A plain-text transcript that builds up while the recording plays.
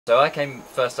So I came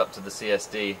first up to the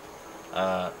CSD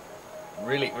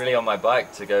really on my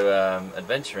bike to go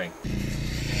adventuring.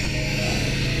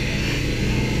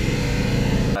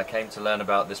 I came to learn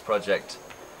about this project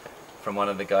from one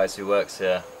of the guys who works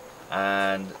here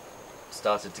and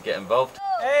started to get involved.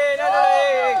 And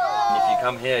if you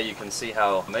come here you can see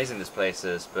how amazing this place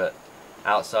is, but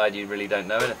outside you really don't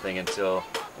know anything until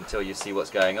you see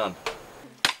what's going on.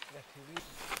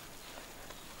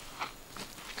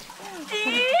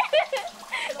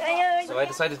 So I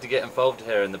decided to get involved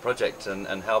here in the project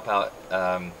and help out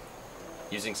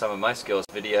using some of my skills,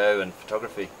 video and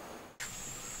photography.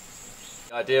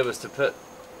 The idea was to put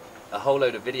a whole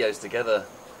load of videos together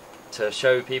to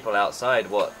show people outside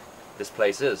what this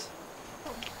place is.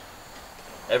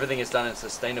 Everything is done in a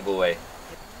sustainable way.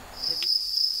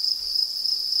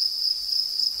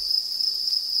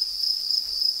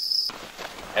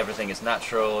 Everything is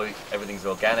natural, everything's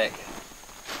organic.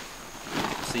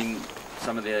 I've seen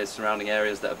some of the surrounding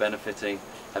areas that are benefiting.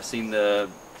 I've seen the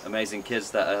amazing kids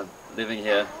that are living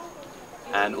here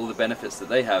and all the benefits that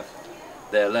they have.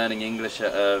 They're learning English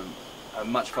at a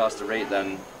much faster rate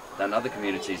than other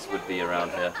communities would be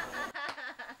around here.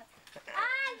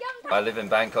 I live in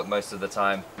Bangkok most of the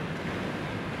time.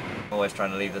 I'm always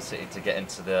trying to leave the city to get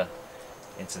into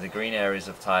the green areas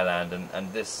of Thailand,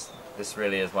 and this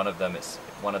really is one of them. It's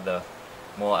one of the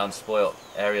more unspoilt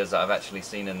areas that I've actually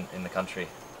seen in the country.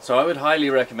 So I would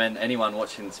highly recommend anyone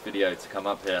watching this video to come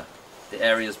up here. The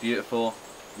area is beautiful,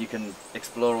 you can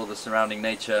explore all the surrounding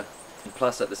nature, and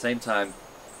plus at the same time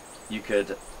you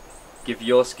could give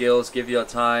your skills, give your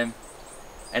time,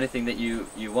 anything that you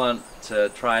want to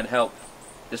try and help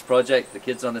this project, the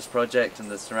kids on this project and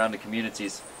the surrounding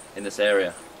communities in this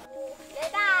area.